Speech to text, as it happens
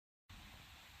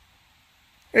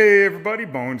Hey everybody,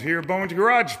 Bones here, Bones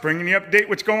Garage, bringing the update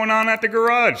what's going on at the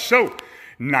garage. So,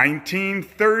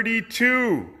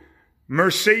 1932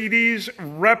 Mercedes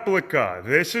replica.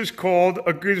 This is called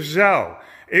a Gazelle.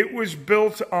 It was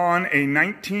built on a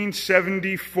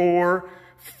 1974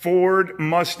 Ford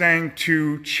Mustang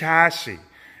II chassis.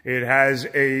 It has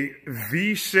a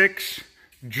V6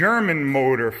 German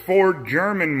motor, Ford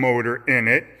German motor in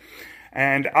it.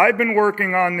 And I've been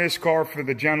working on this car for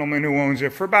the gentleman who owns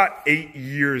it for about 8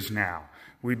 years now.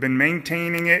 We've been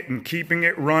maintaining it and keeping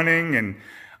it running, and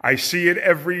I see it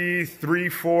every 3,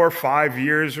 4, 5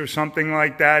 years or something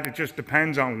like that. It just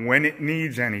depends on when it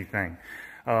needs anything.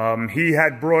 He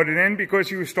had brought it in because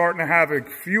he was starting to have a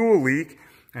fuel leak.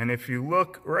 And if you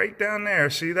look right down there,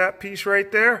 see that piece right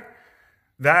there?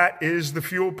 That is the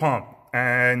fuel pump.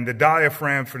 And the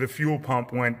diaphragm for the fuel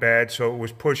pump went bad, so it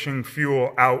was pushing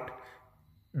fuel out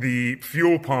the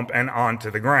fuel pump and onto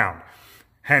the ground.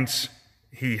 Hence,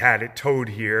 he had it towed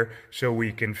here so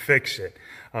we can fix it.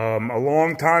 A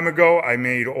long time ago, I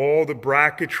made all the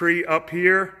bracketry up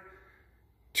here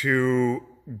to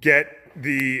get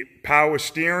the power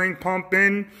steering pump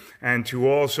in and to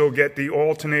also get the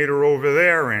alternator over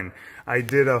there in. I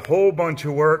did a whole bunch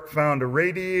of work, found a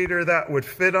radiator that would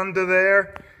fit under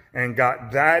there and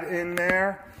got that in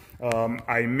there.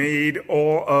 I made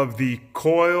all of the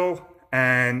coil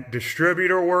and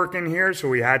distributor work in here, so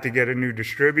we had to get a new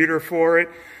distributor for it.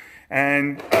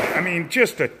 And I mean,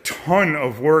 just a ton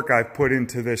of work I've put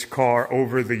into this car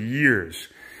over the years.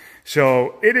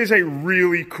 So it is a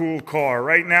really cool car.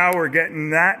 Right now we're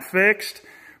getting that fixed.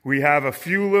 We have a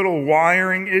few little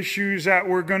wiring issues that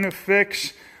we're going to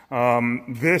fix.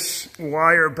 This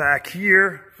wire back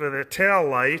here for the tail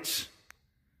lights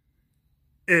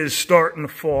is starting to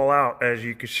fall out, as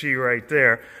you can see right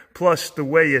there. Plus, the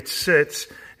way it sits,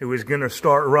 it was going to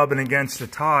start rubbing against the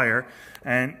tire,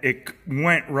 and it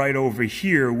went right over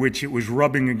here, which it was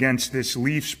rubbing against this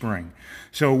leaf spring.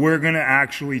 So we're going to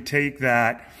actually take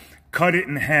that, cut it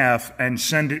in half, and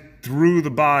send it through the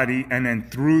body and then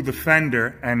through the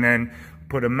fender, and then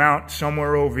put a mount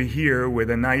somewhere over here with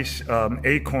a nice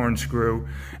acorn screw,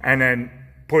 and then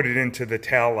put it into the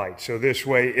tail light. So this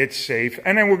way it's safe.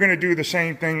 And then we're going to do the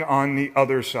same thing on the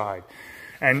other side.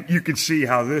 And you can see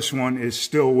how this one is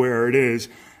still where it is.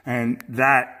 And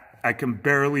that, I can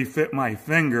barely fit my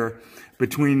finger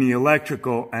between the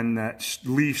electrical and that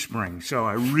leaf spring. So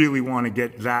I really want to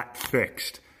get that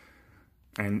fixed.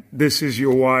 And this is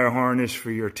your wire harness for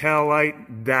your tail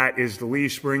light. That is the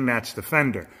leaf spring. That's the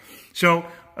fender. So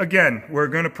again, we're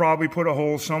going to probably put a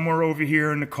hole somewhere over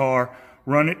here in the car,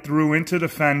 run it through into the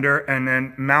fender, and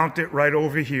then mount it right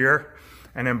over here,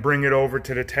 and then bring it over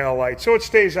to the tail light so it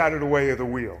stays out of the way of the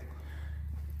wheel.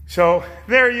 So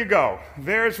there you go.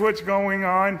 There's what's going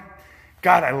on.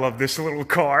 God, I love this little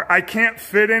car. I can't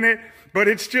fit in it, but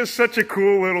it's just such a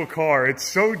cool little car. It's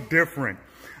so different.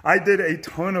 I did a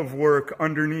ton of work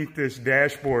underneath this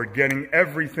dashboard, getting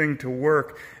everything to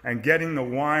work and getting the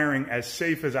wiring as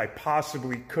safe as I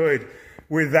possibly could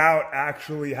without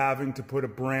actually having to put a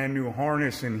brand new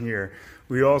harness in here.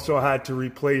 We also had to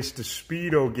replace the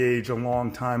speedo gauge a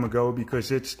long time ago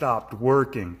because it stopped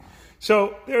working.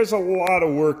 So there's a lot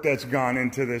of work that's gone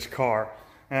into this car,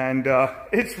 and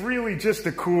it's really just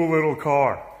a cool little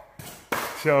car.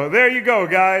 So there you go,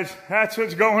 guys. That's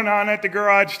what's going on at the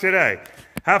garage today.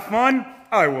 Have fun.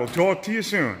 I will talk to you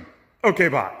soon. Okay,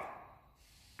 bye.